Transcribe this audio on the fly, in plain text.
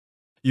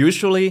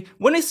Usually,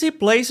 when you see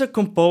Blazor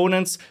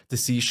components, the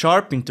C#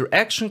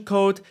 interaction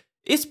code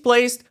is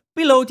placed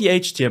below the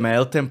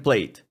HTML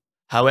template.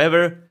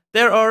 However,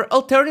 there are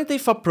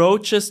alternative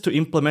approaches to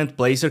implement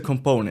Blazor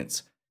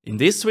components. In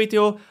this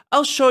video,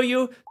 I'll show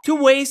you two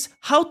ways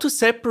how to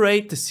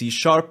separate the C#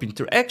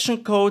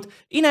 interaction code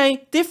in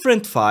a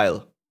different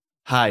file.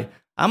 Hi,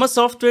 I'm a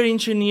software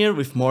engineer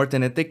with more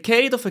than a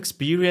decade of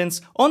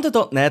experience on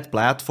the .NET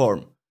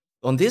platform.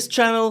 On this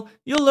channel,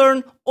 you'll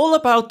learn all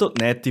about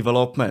 .NET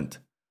development.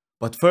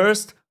 But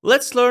first,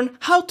 let's learn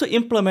how to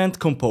implement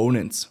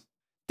components.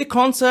 The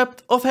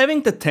concept of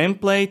having the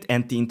template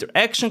and the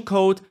interaction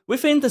code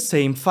within the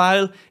same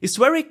file is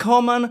very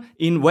common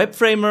in web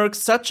frameworks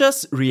such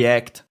as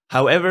React.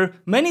 However,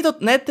 many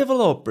 .NET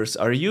developers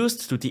are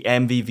used to the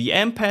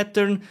MVVM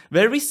pattern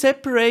where we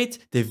separate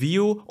the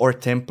view or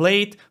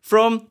template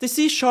from the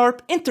C#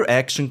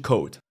 interaction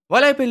code.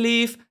 While I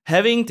believe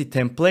having the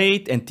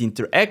template and the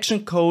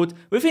interaction code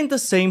within the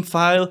same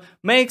file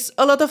makes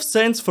a lot of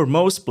sense for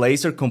most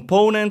Blazor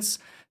components,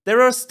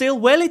 there are still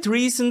valid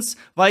reasons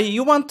why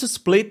you want to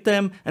split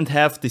them and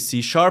have the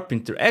C#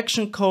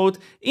 interaction code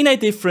in a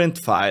different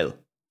file.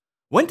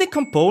 When the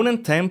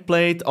component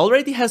template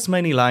already has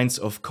many lines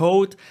of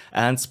code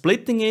and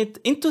splitting it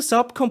into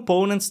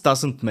subcomponents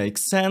doesn't make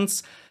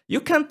sense, you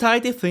can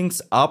tidy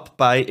things up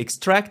by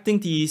extracting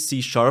the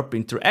C#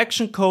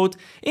 interaction code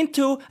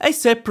into a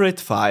separate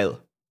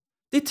file.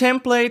 The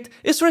template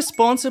is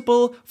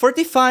responsible for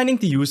defining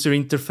the user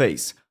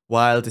interface,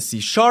 while the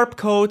C#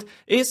 code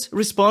is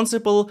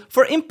responsible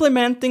for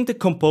implementing the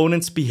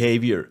component's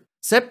behavior.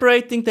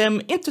 Separating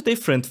them into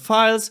different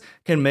files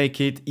can make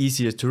it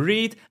easier to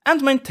read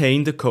and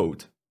maintain the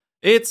code.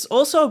 It's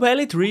also a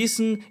valid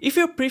reason if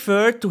you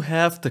prefer to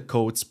have the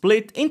code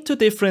split into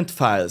different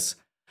files.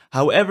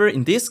 However,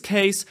 in this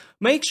case,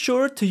 make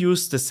sure to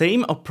use the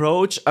same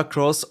approach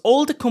across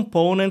all the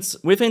components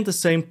within the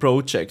same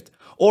project,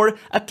 or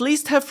at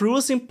least have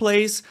rules in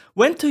place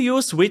when to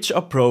use which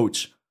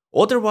approach.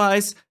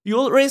 Otherwise,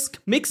 you'll risk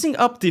mixing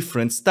up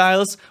different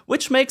styles,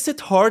 which makes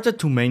it harder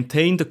to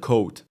maintain the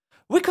code.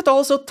 We could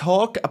also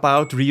talk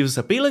about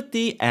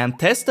reusability and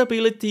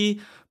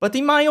testability, but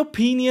in my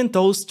opinion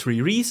those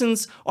three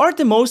reasons are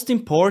the most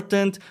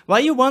important why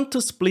you want to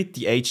split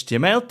the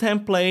HTML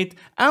template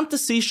and the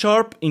C#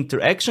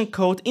 interaction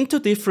code into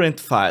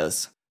different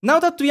files. Now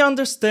that we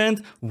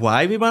understand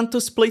why we want to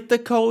split the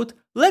code,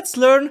 let's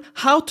learn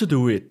how to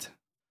do it.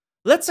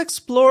 Let's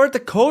explore the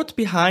code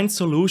behind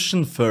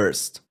solution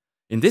first.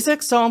 In this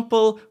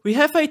example, we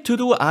have a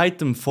to-do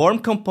item form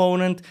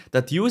component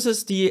that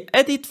uses the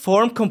edit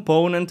form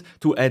component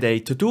to add a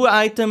to-do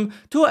item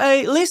to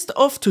a list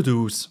of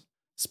to-dos.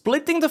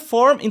 Splitting the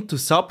form into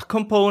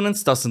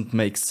subcomponents doesn't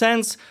make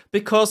sense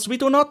because we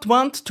do not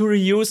want to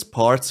reuse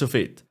parts of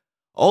it.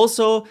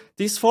 Also,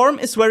 this form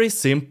is very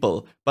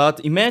simple,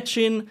 but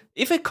imagine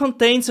if it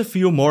contains a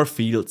few more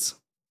fields.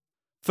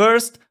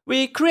 First,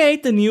 we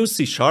create a new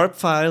C#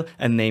 file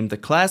and name the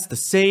class the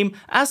same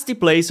as the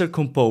Blazor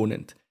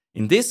component.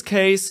 In this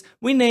case,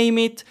 we name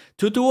it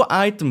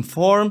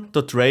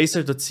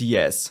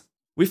todoitemform.razor.cs.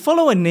 We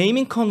follow a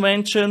naming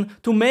convention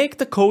to make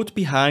the code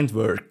behind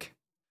work.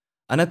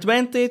 An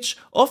advantage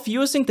of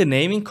using the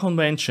naming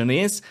convention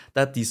is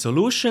that the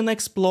Solution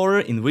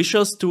Explorer in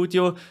Visual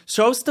Studio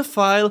shows the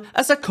file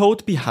as a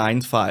code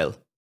behind file.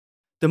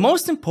 The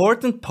most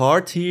important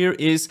part here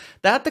is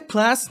that the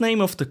class name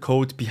of the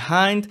code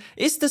behind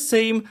is the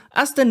same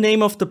as the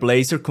name of the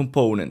Blazor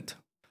component.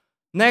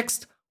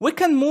 Next, we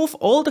can move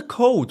all the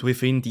code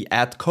within the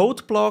add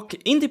code block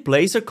in the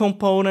Blazor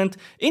component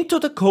into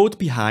the code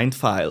behind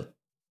file.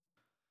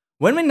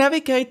 When we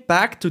navigate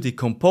back to the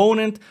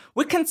component,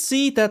 we can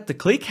see that the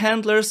click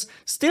handlers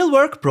still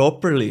work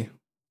properly.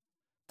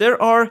 There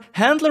are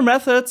handler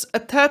methods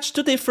attached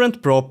to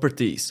different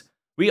properties.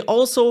 We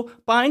also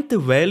bind the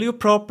value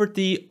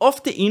property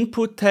of the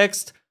input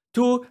text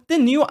to the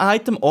new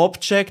item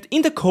object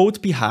in the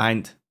code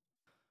behind.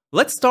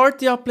 Let's start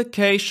the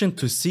application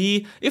to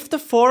see if the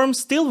form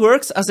still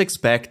works as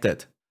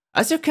expected.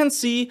 As you can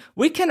see,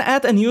 we can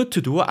add a new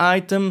to-do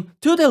item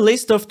to the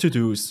list of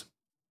to-dos.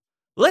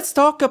 Let's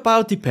talk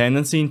about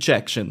dependency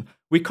injection.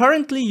 We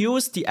currently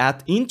use the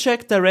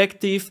add-inject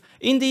directive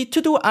in the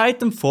to-do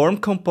item form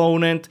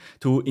component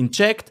to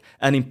inject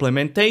an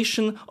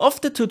implementation of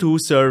the to-do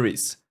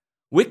service.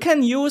 We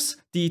can use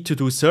the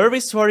to-do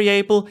service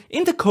variable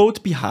in the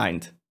code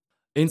behind.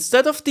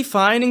 Instead of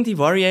defining the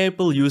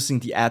variable using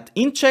the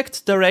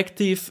add-inject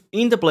directive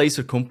in the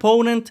Blazor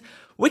component,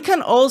 we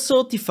can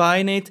also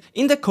define it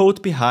in the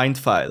code behind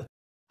file.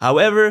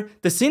 However,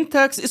 the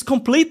syntax is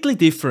completely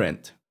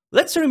different.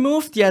 Let's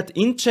remove the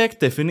add-inject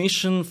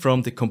definition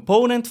from the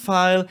component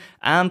file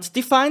and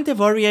define the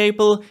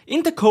variable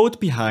in the code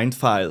behind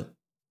file.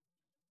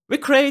 We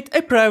create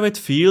a private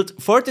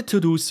field for the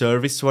to-do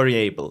service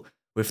variable.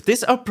 With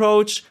this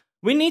approach,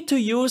 we need to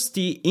use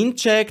the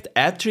inject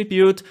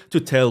attribute to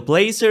tell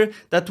Blazor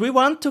that we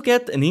want to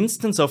get an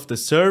instance of the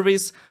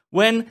service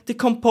when the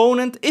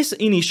component is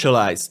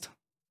initialized.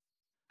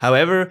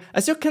 However,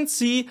 as you can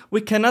see, we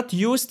cannot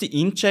use the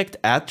inject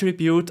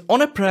attribute on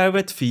a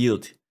private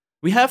field.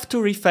 We have to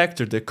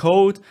refactor the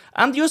code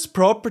and use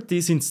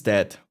properties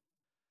instead.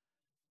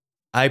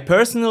 I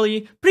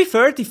personally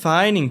prefer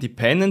defining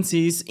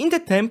dependencies in the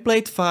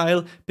template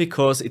file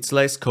because it's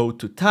less code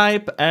to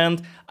type,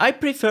 and I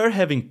prefer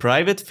having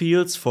private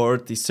fields for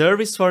the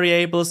service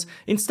variables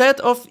instead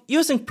of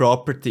using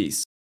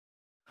properties.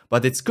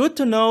 But it's good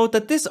to know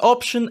that this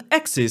option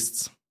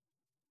exists.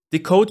 The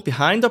code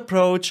behind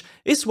approach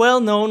is well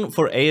known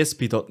for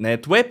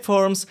ASP.NET Web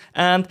Forms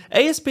and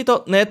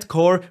ASP.NET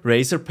Core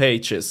Razor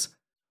pages,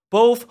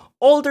 both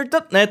older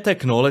 .NET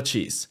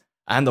technologies.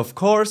 And of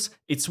course,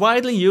 it's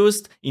widely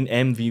used in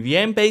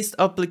MVVM-based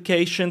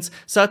applications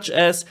such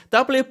as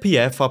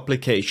WPF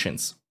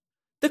applications.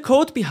 The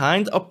code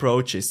behind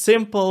approach is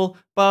simple,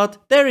 but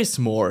there is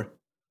more.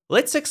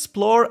 Let's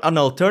explore an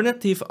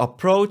alternative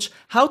approach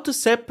how to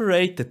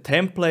separate the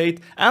template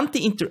and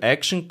the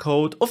interaction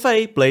code of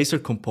a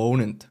Blazor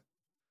component.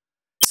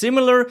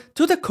 Similar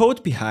to the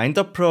code behind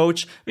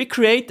approach, we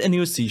create a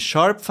new C#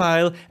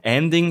 file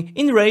ending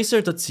in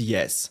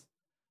razor.cs.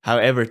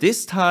 However,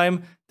 this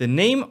time, the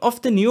name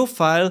of the new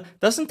file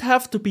doesn't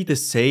have to be the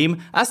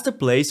same as the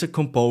Blazor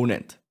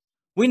component.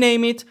 We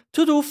name it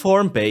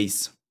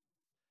ToDoFormBase.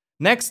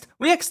 Next,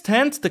 we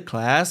extend the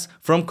class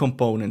from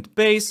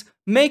ComponentBase,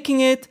 making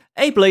it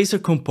a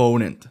Blazor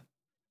component.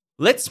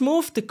 Let's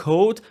move the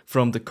code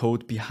from the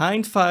code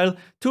behind file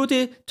to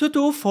the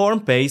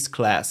ToDoFormBase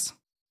class.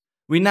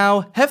 We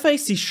now have a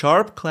C#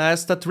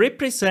 class that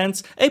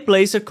represents a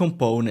Blazor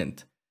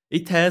component.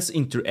 It has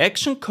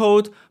interaction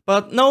code,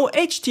 but no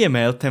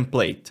HTML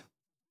template.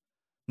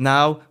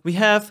 Now we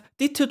have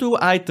the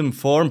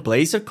ToDoItemForm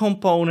Blazor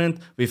component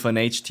with an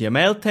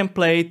HTML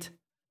template,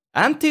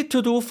 and the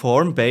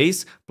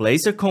ToDoFormBase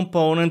Blazor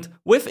component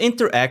with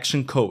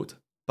interaction code.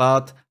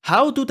 But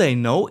how do they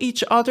know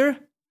each other?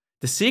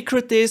 The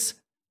secret is,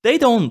 they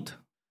don't.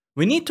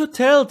 We need to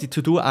tell the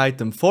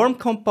ToDoItemForm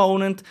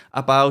component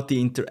about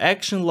the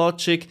interaction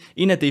logic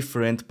in a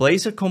different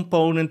Blazor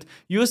component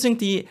using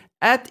the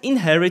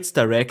addInherits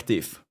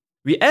directive.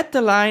 We add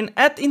the line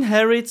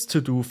addInherits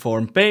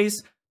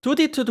ToDoFormBase to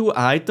the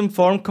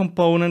ToDoItemForm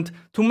component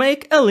to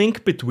make a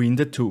link between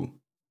the two.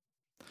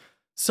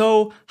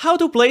 So, how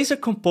do Blazor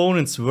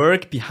components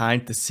work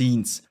behind the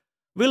scenes?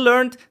 We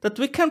learned that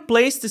we can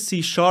place the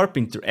C#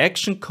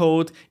 interaction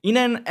code in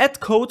an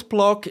addCode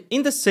block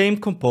in the same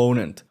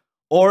component,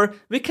 or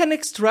we can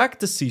extract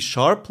the C#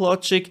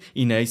 logic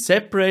in a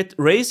separate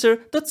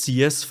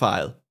razor.cs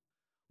file.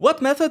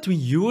 What method we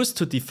use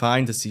to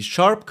define the C#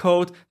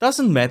 code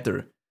doesn't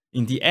matter.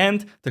 In the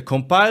end, the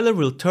compiler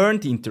will turn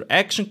the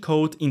interaction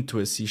code into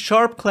a C#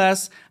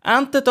 class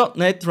and the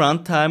 .NET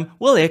runtime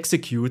will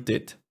execute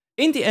it.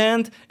 In the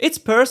end, it's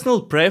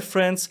personal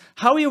preference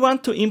how you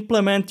want to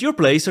implement your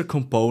Blazor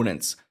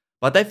components,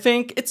 but I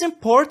think it's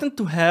important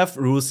to have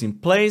rules in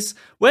place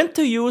when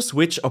to use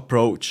which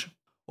approach.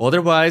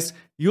 Otherwise,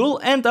 you'll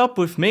end up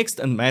with mixed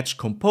and matched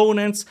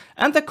components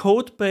and a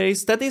code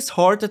base that is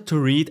harder to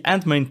read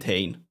and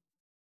maintain.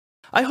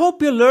 I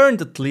hope you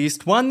learned at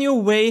least one new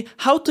way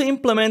how to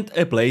implement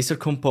a Blazor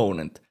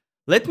component.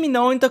 Let me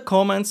know in the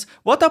comments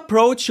what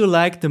approach you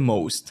like the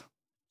most.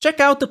 Check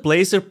out the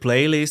Blazor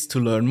playlist to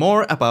learn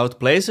more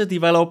about Blazor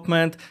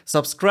development,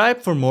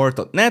 subscribe for more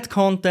 .NET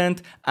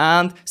content,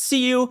 and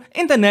see you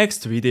in the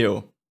next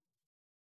video.